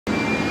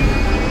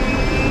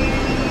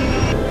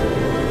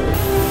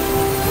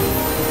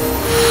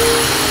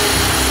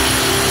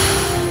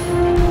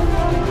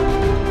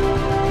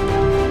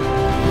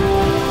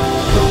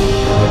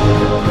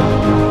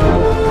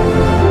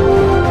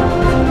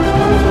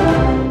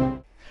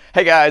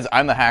Hey guys,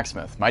 I'm the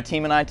Hacksmith. My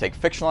team and I take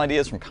fictional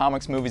ideas from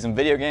comics, movies, and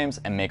video games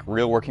and make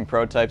real working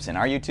prototypes in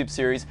our YouTube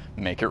series,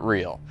 Make It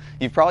Real.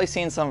 You've probably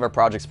seen some of our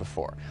projects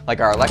before, like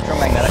our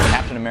electromagnetic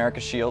Captain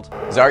America shield,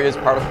 Zarya's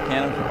particle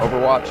cannon from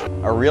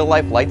Overwatch, our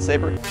real-life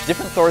lightsaber,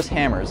 different Thor's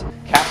hammers,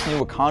 Cap's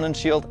new Wakandan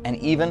shield, and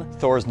even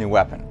Thor's new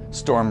weapon,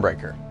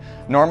 Stormbreaker.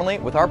 Normally,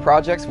 with our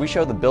projects, we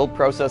show the build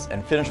process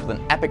and finish with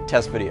an epic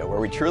test video where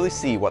we truly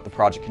see what the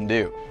project can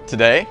do.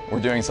 Today, we're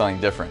doing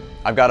something different.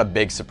 I've got a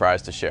big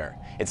surprise to share.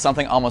 It's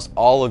something almost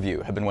all of you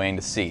have been waiting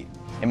to see.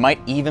 It might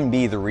even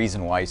be the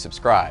reason why you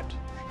subscribed.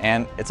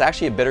 And it's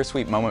actually a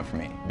bittersweet moment for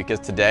me, because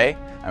today,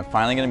 I'm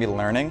finally going to be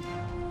learning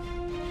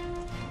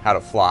how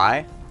to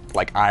fly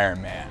like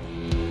Iron Man.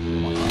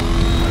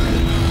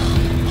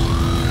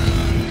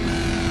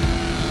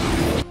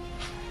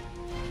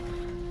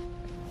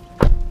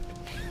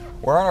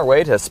 We're on our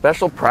way to a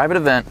special private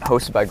event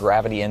hosted by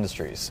Gravity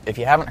Industries. If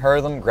you haven't heard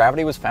of them,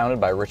 Gravity was founded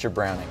by Richard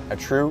Browning, a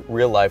true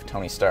real-life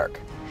Tony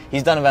Stark.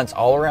 He's done events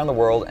all around the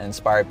world and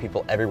inspired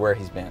people everywhere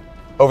he's been.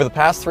 Over the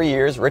past 3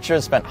 years, Richard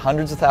has spent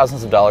hundreds of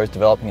thousands of dollars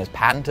developing his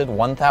patented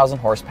 1,000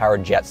 horsepower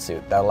jet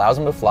suit that allows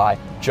him to fly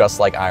just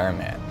like Iron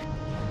Man.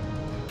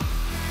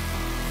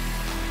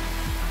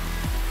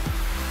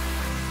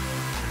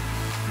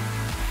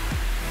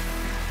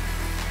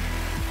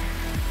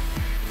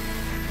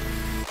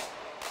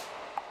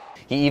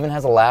 He even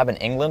has a lab in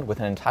England with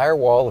an entire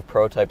wall of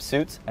prototype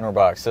suits and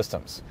robotic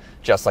systems,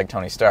 just like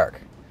Tony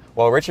Stark.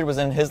 While Richard was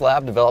in his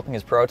lab developing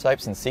his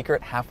prototypes in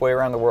secret halfway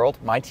around the world,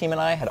 my team and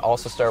I had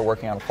also started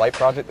working on a flight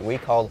project that we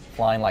called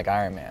Flying Like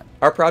Iron Man.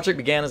 Our project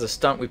began as a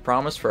stunt we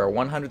promised for our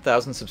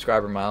 100,000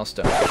 subscriber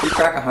milestone. If we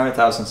crack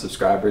 100,000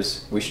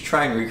 subscribers, we should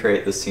try and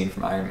recreate this scene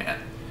from Iron Man.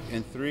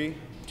 In 3,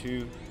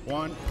 2,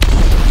 1.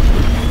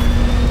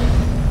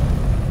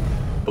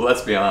 But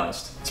let's be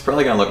honest, it's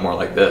probably gonna look more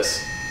like this.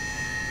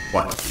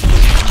 What?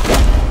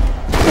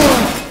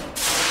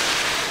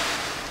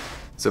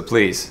 So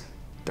please,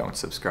 don't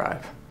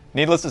subscribe.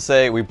 Needless to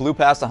say, we blew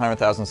past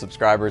 100,000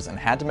 subscribers and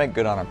had to make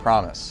good on our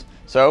promise.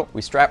 So we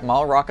strapped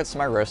model rockets to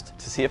my wrist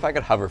to see if I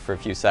could hover for a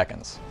few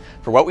seconds.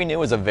 For what we knew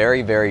was a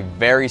very, very,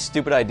 very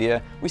stupid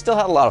idea, we still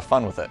had a lot of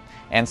fun with it.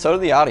 And so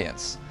did the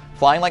audience.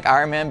 Flying Like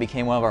Iron Man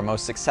became one of our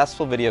most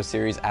successful video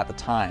series at the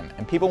time,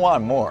 and people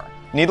wanted more.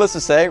 Needless to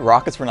say,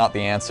 rockets were not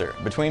the answer.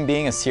 Between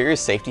being a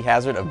serious safety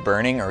hazard of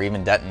burning or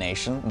even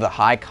detonation, the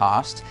high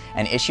cost,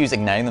 and issues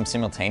igniting them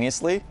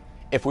simultaneously,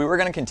 if we were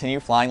going to continue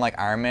flying like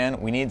Iron Man,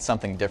 we needed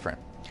something different.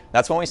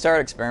 That's when we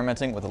started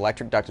experimenting with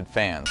electric ducted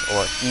fans,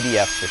 or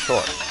EDFs for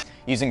short.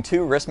 Using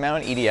 2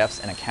 wrist-mounted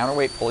EDFs and a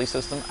counterweight pulley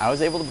system, I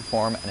was able to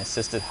perform an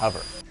assisted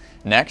hover.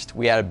 Next,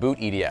 we added boot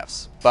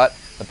EDFs, but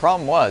the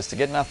problem was, to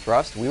get enough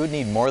thrust, we would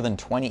need more than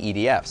 20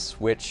 EDFs,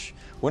 which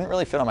wouldn't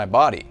really fit on my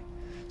body.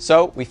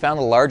 So we found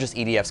the largest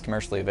EDFs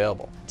commercially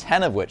available,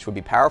 10 of which would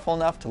be powerful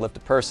enough to lift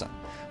a person,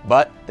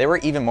 but they were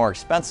even more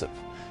expensive.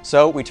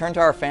 So we turned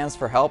to our fans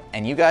for help,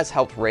 and you guys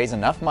helped raise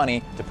enough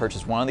money to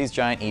purchase one of these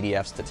giant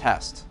EDFs to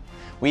test.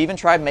 We even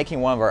tried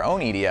making one of our own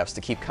EDFs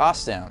to keep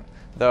costs down,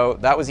 though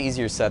that was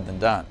easier said than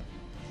done.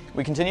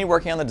 We continued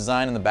working on the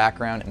design in the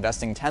background,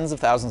 investing tens of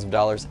thousands of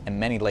dollars and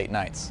many late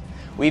nights.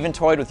 We even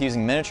toyed with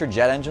using miniature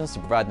jet engines to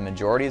provide the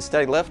majority of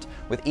steady lift,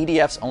 with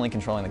EDFs only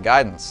controlling the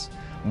guidance.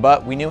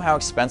 But we knew how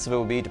expensive it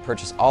would be to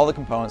purchase all the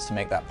components to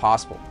make that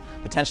possible,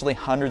 potentially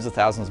hundreds of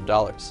thousands of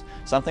dollars,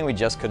 something we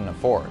just couldn't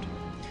afford.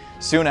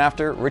 Soon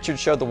after, Richard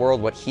showed the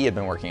world what he had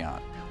been working on.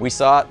 We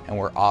saw it and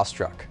were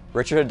awestruck.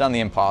 Richard had done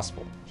the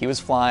impossible. He was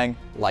flying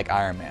like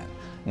Iron Man.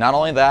 Not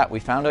only that, we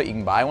found out you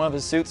can buy one of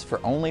his suits for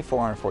only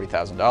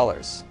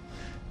 $440,000.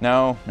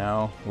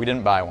 No, we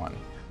didn't buy one,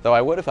 though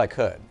I would if I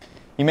could.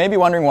 You may be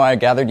wondering why I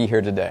gathered you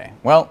here today.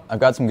 Well, I've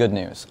got some good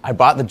news. I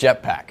bought the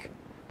jetpack.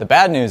 The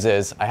bad news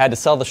is, I had to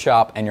sell the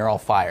shop and you're all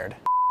fired.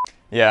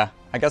 Yeah,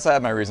 I guess I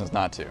had my reasons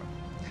not to.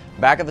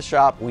 Back at the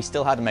shop, we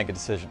still had to make a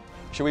decision.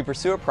 Should we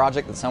pursue a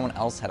project that someone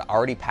else had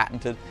already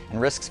patented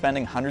and risk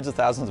spending hundreds of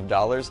thousands of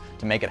dollars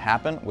to make it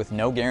happen with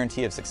no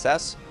guarantee of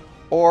success?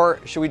 Or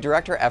should we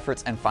direct our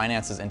efforts and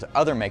finances into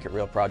other Make It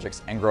Real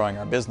projects and growing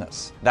our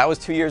business? That was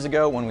 2 years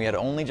ago when we had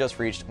only just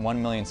reached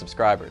 1 million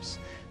subscribers.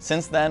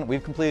 Since then,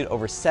 we've completed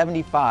over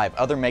 75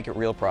 other Make It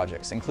Real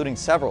projects, including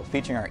several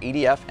featuring our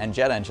EDF and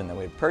jet engine that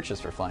we had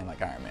purchased for Flying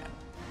Like Iron Man.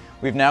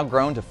 We've now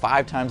grown to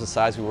 5 times the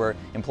size we were,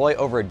 employ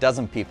over a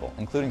dozen people,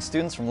 including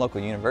students from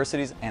local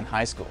universities and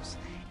high schools.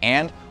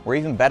 And we're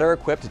even better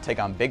equipped to take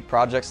on big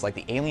projects like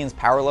the Aliens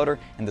Power Loader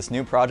and this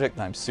new project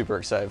that I'm super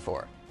excited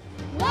for.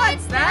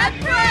 What's that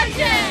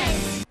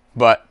project?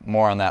 But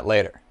more on that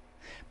later.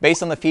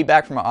 Based on the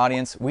feedback from our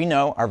audience, we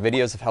know our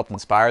videos have helped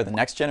inspire the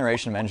next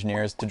generation of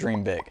engineers to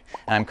dream big.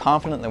 And I'm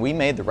confident that we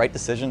made the right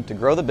decision to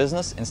grow the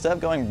business instead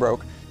of going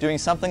broke doing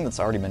something that's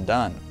already been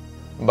done.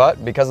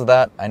 But because of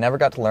that, I never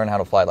got to learn how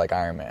to fly like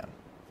Iron Man.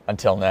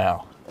 Until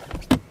now.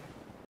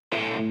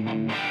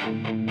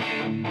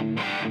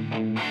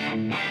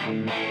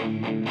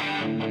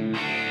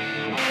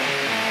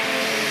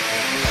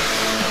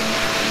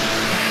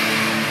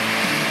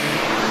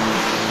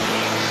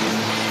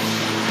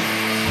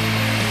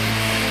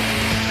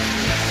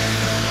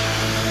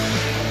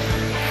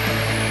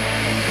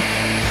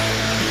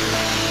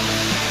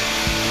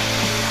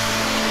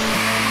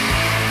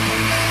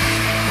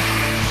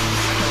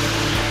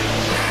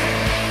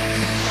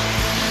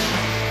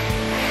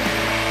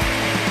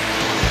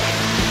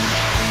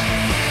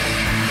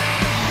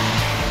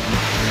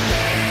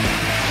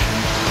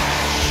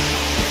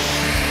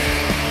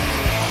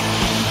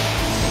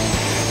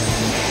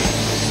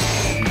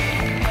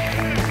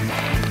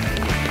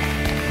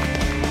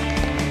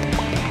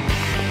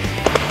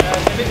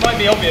 it might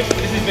be obvious, but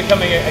this is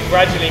becoming a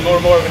gradually more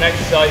and more of an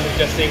exercise of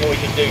just seeing what we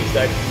can do.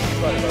 So,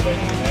 slightly rubbish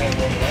in there,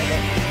 wrong with that.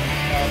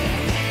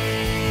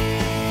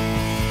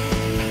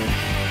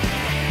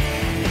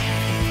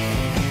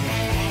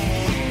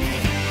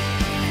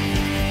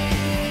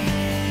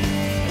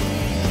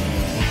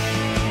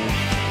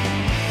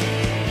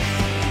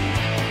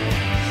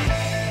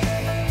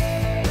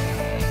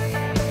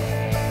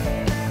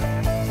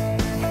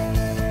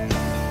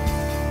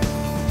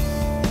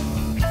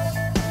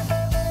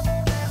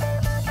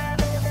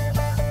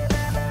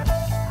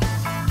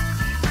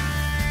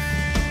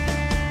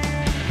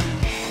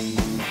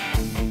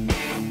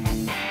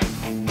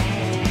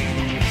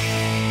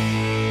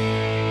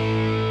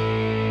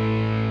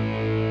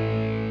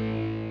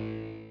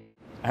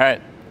 All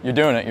right, you're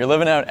doing it. You're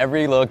living out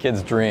every little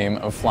kid's dream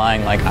of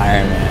flying like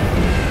Iron Man.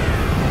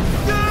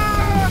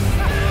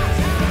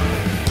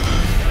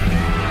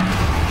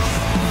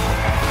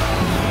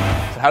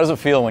 So how does it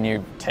feel when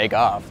you take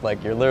off?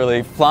 Like you're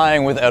literally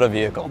flying without a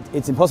vehicle.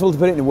 It's impossible to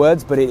put it into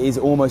words, but it is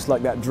almost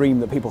like that dream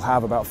that people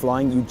have about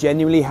flying. You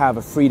genuinely have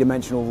a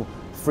three-dimensional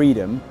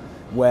freedom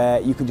where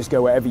you can just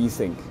go wherever you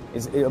think.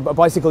 A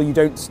bicycle, you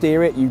don't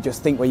steer it, you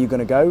just think where you're going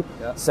to go.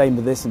 Yeah. Same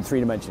with this in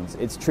 3 dimensions.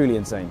 It's truly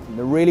insane.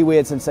 The really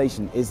weird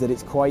sensation is that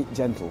it's quite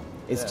gentle.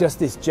 It's just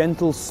this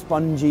gentle,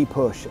 spongy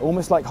push,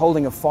 almost like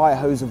holding a fire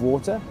hose of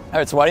water. All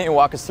right, so why don't you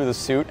walk us through the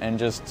suit and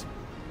just,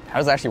 how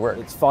does it actually work?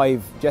 It's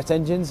 5 jet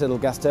engines, little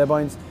gas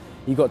turbines.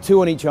 You've got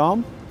 2 on each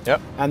arm,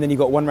 and then you've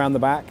got 1 around the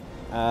back.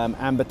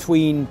 And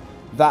between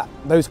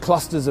those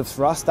clusters of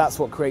thrust, that's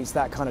what creates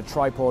that kind of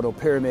tripod or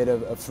pyramid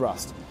of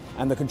thrust.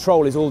 And the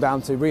control is all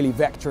down to really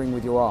vectoring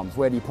with your arms.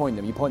 Where do you point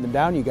them? You point them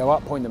down, you go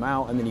up, point them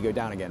out, and then you go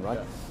down again, right?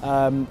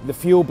 Yeah. The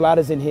fuel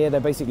bladders in here,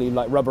 they're basically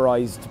like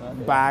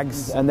rubberized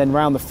bags. And then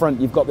around the front,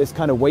 you've got this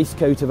kind of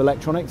waistcoat of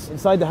electronics.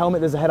 Inside the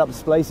helmet, there's a head-up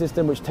display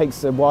system, which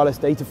takes a wireless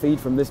data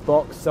feed from this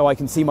box. So I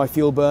can see my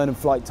fuel burn and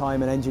flight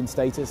time and engine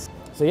status.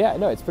 So yeah,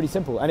 no, it's pretty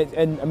simple.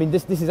 And I mean,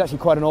 this is actually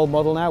quite an old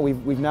model now.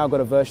 We've now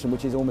got a version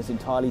which is almost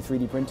entirely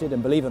 3D printed,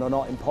 and believe it or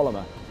not, in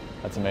polymer.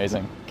 That's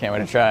amazing. Can't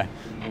wait to try.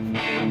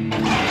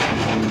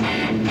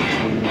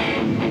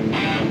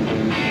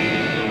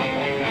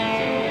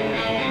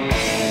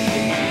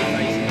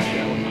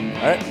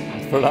 All right,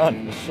 let's put it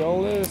on. The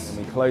shoulders. And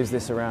we close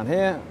this around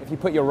here. If you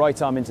put your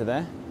right arm into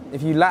there,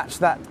 if you latch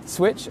that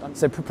switch,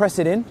 so press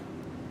it in,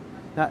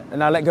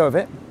 now let go of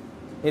it.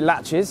 It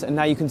latches, and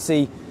now you can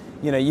see,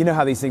 you know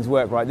how these things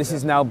work, right? This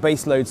is now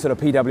base load sort of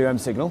PWM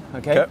signal,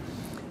 okay?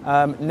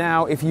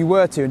 Now, if you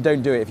were to, and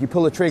don't do it, if you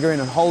pull the trigger in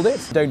and hold it,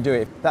 don't do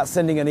it. That's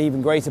sending an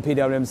even greater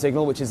PWM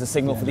signal, which is the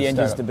signal for the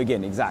engines to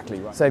begin. Exactly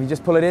right. So if you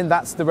just pull it in,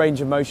 that's the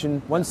range of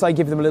motion. Once I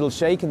give them a little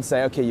shake and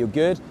say, okay, you're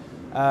good,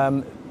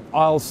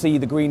 I'll see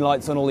the green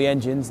lights on all the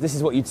engines. This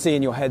is what you'd see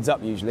in your heads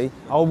up usually.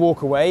 I'll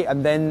walk away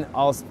and then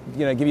I'll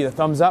give you the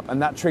thumbs up,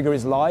 and that trigger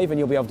is live and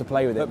you'll be able to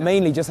play with it. But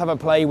mainly just have a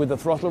play with the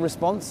throttle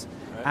response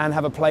and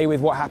have a play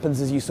with what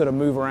happens as you sort of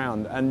move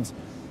around, and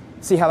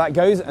see how that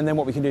goes, and then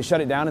what we can do is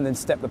shut it down and then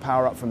step the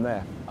power up from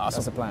there. Awesome.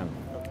 That's the plan.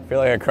 I feel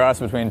like a cross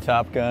between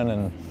Top Gun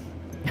and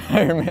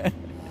Iron Man.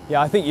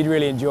 Yeah, I think you'd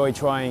really enjoy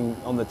trying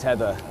on the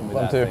tether with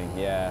that thing.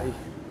 Yeah.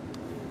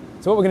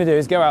 So what we're going to do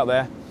is go out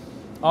there.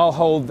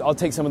 I'll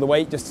take some of the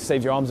weight just to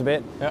save your arms a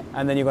bit,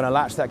 and then you're going to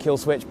latch that kill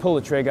switch, pull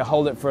the trigger,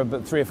 hold it for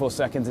about 3 or 4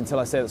 seconds until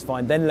I say that's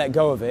fine, then let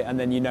go of it, and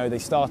then they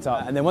start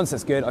up. And then once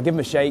that's good, I'll give them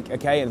a shake,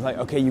 okay, and it's like,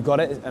 okay, you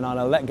got it, and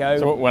I'll let go.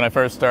 So when I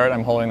first start,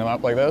 I'm holding them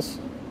up like this?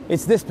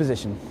 It's this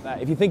position.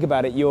 If you think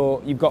about it,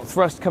 you've got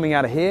thrust coming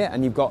out of here,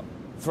 and you've got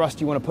thrust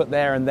you want to put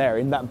there and there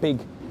in that big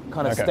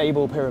kind of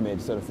stable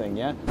pyramid sort of thing,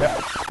 yeah?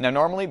 Now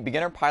normally,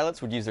 beginner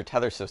pilots would use their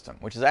tether system,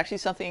 which is actually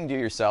something you can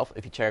do yourself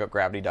if you check out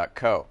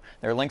gravity.co.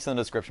 There are links in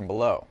the description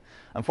below.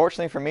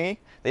 Unfortunately for me,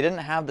 they didn't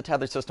have the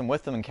tether system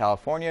with them in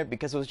California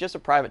because it was just a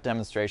private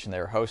demonstration they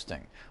were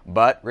hosting.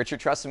 But Richard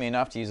trusted me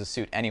enough to use the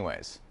suit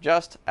anyways,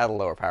 just at a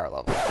lower power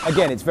level.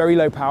 Again, it's very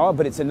low power,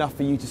 but it's enough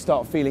for you to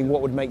start feeling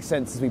what would make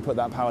sense as we put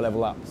that power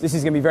level up. This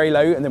is going to be very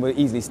low, and then we'll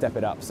easily step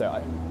it up.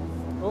 So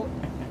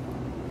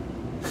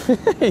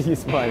You're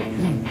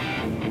smiling.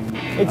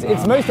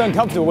 It's most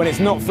uncomfortable when it's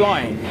not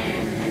flying.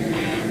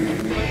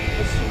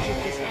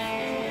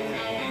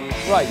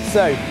 Right,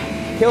 so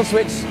kill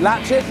switch,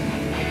 latch it.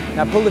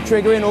 Now pull the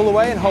trigger in all the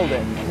way and hold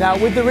it.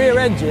 Now with the rear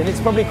engine,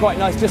 it's probably quite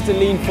nice just to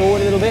lean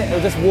forward a little bit.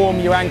 It'll just warm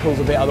your ankles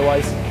a bit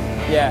otherwise.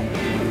 Yeah.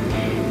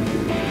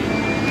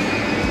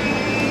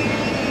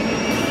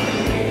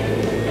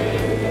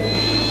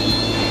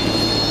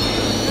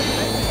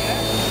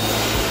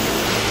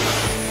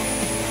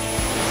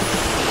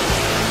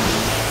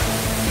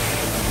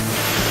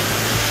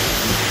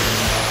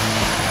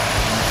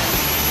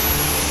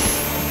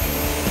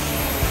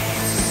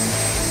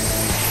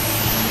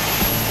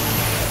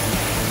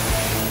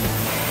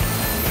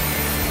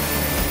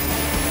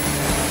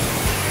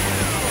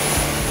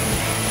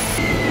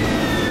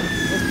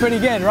 Pretty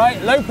good,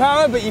 right? Low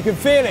power, but you can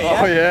feel it,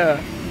 yeah? Oh,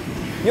 yeah.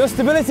 Your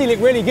stability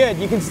looked really good.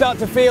 You can start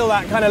to feel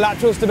that kind of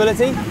lateral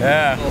stability.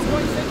 Yeah.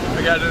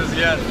 We gotta do this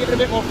again. Give it a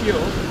bit more fuel.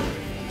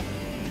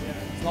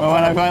 Well,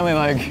 when I finally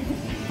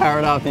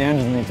powered off the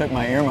engines and he took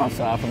my earmuffs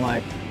off, I'm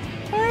like,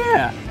 oh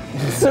yeah,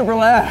 super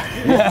loud.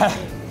 Yeah.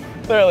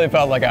 Literally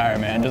felt like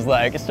Iron Man, just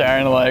like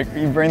starting to like,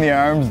 you bring the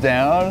arms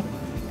down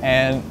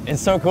and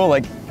it's so cool.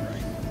 Like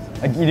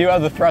you do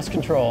have the thrust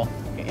control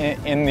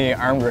in the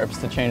arm grips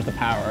to change the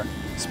power.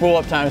 Spool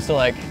up time still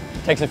like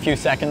takes a few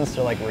seconds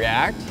to like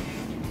react,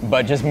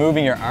 but just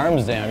moving your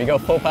arms down, you go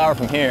full power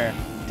from here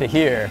to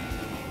here,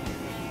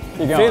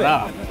 you're going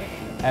up.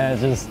 And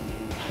it's just,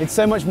 it's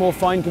so much more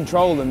fine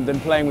control than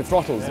playing with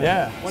throttles.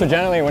 Yeah. So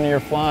generally when you're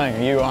flying,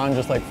 are you on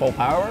just like full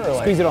power or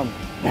like? Squeeze it on.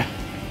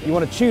 You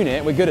want to tune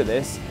it, we're good at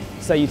this,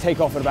 so you take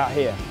off at about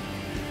here.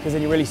 Because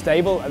then you're really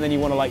stable, and then you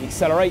want to like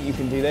accelerate, you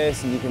can do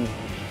this, and you can,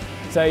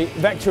 so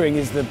vectoring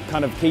is the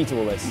kind of key to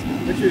all this.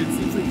 Richard, it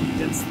seems like he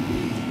gets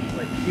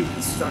like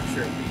human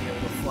structure and being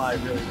able to fly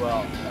really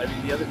well. I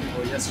mean, the other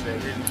people yesterday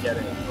didn't get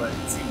it, but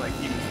it seemed like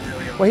he was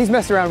really. Well, he's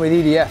messed around with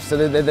EDF, so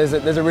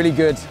there's a really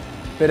good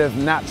bit of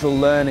natural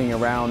learning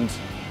around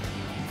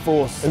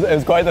force. It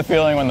was quite the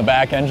feeling when the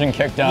back engine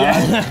kicked on,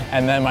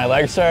 and then my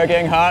legs started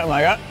getting hot. I'm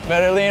like, oh,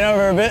 better lean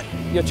over a bit.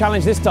 Your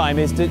challenge this time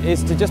is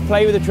to just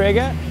play with the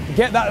trigger,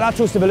 get that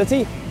lateral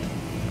stability,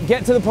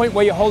 get to the point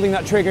where you're holding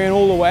that trigger in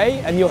all the way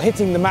and you're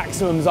hitting the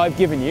maximums I've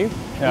given you.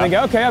 And then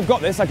go, okay, I've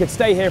got this, I could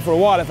stay here for a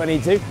while if I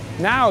need to.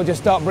 Now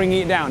just start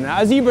bringing it down. Now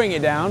as you bring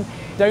it down,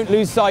 don't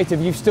lose sight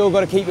of you've still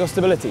got to keep your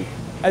stability.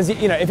 As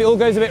you know, if it all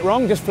goes a bit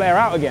wrong, just flare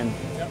out again.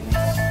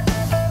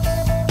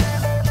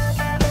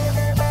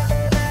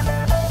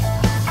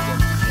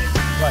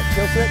 Right,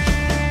 kill switch.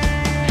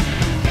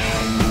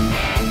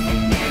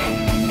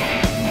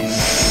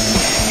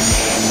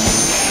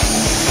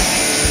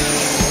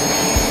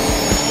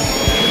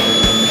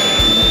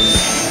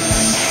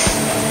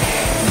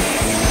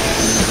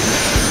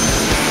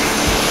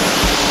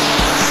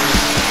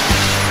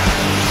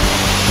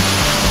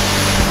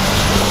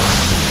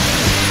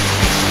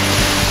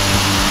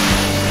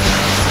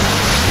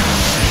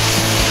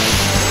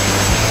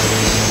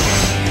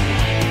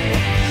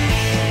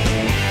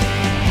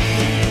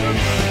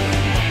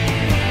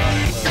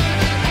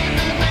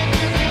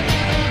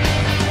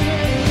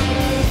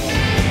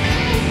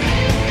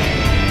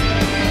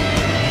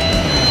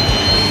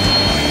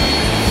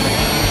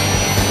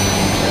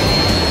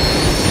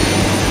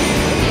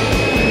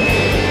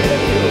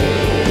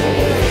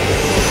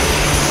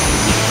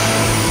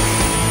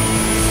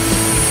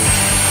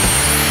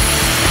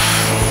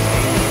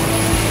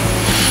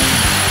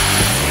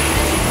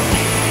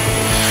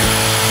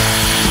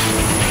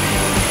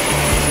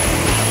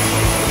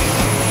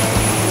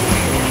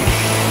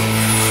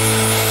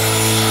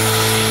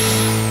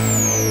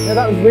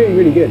 That was really,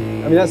 really good.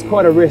 I mean, that's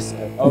quite a risk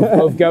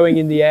of going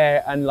in the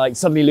air and like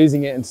suddenly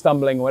losing it and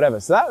stumbling or whatever.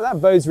 So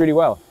that bodes really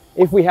well.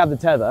 If we have the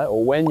tether,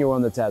 or when you're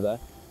on the tether,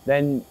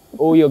 then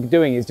all you're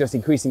doing is just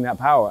increasing that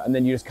power, and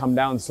then you just come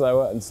down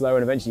slower and slower,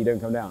 and eventually you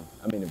don't come down.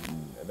 I mean,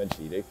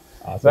 eventually you do.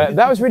 Awesome. But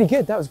that was really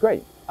good. That was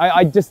great.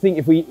 I just think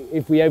if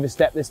we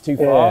overstep this too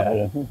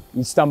far,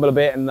 you stumble a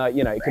bit, and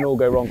you know, it can all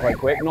go wrong quite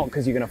quick. Not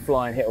because you're going to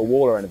fly and hit a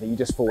wall or anything. You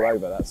just fall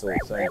over. That's all.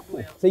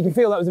 So you can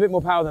feel that was a bit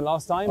more power than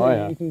last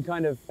time. You can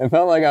kind of. It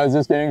felt like I was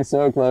just getting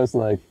so close.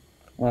 Like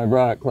when I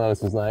brought it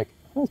close, it was like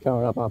it was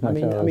coming up off my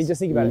toes. I mean, just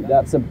think about it.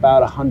 That's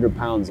about 100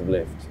 pounds of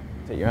lift.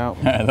 Take you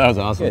out. That was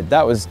awesome. Good.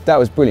 That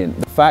was brilliant.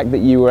 The fact that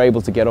you were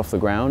able to get off the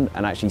ground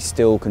and actually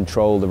still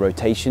control the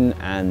rotation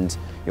and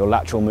your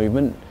lateral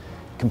movement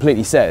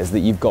completely says that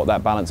you've got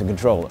that balance and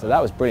control. So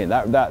that was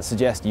brilliant. That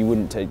suggests you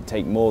wouldn't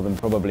take more than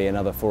probably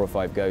another 4 or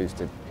 5 goes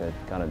to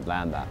kind of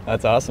land that.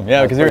 That's awesome.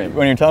 Yeah, because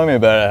when you're telling me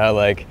about it, how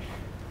like,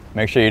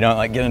 make sure you don't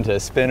like get into a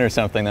spin or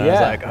something, then I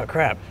was like, oh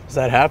crap, does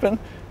that happen?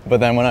 But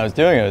then when I was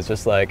doing it, it was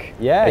just like,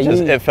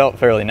 it felt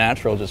fairly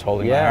natural just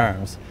holding my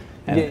arms.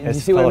 And you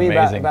see what I mean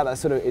about that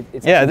sort of,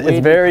 it's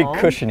very calm.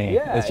 Cushiony.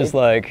 Yeah, it's just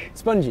like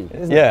spongy,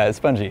 isn't it? Yeah, it's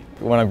spongy.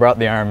 When I brought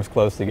the arms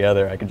close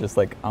together, I could just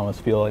like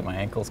almost feel like my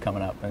ankles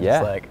coming up, and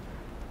just like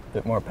a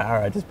bit more power.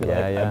 I'd just be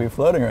I'd be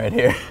floating right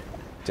here.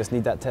 Just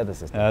need that tether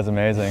system. That's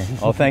amazing.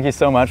 Well, thank you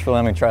so much for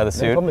letting me try the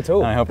suit. No problem at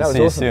all. And I hope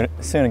to see you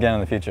soon again in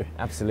the future.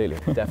 Absolutely,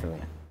 definitely.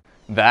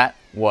 That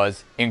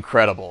was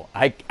incredible.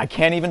 I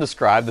can't even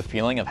describe the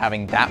feeling of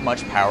having that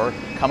much power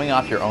coming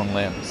off your own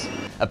limbs.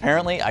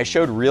 Apparently, I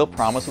showed real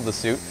promise with the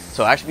suit,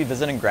 so I'll actually be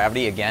visiting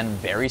Gravity again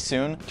very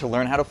soon to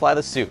learn how to fly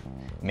the suit,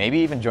 maybe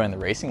even join the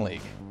racing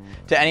league.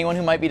 To anyone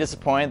who might be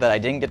disappointed that I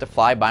didn't get to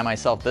fly by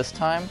myself this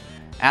time,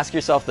 ask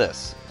yourself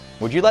this: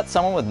 would you let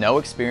someone with no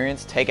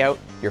experience take out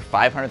your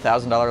 $500,000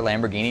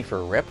 Lamborghini for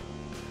a rip?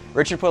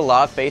 Richard put a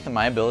lot of faith in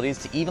my abilities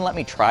to even let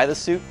me try the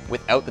suit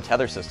without the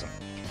tether system.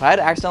 If I had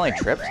accidentally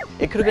tripped,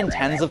 it could have been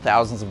tens of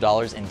thousands of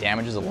dollars in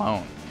damages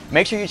alone.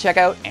 Make sure you check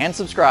out and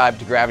subscribe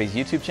to Gravity's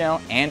YouTube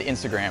channel and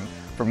Instagram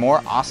for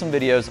more awesome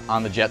videos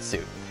on the jet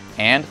suit.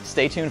 And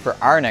stay tuned for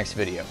our next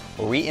video,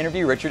 where we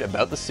interview Richard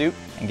about the suit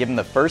and give him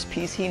the first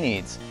piece he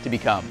needs to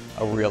become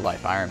a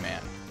real-life Iron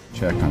Man.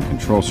 Check on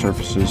control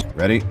surfaces.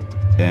 Ready?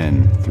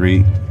 In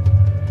 3,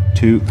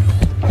 2,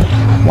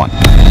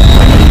 1.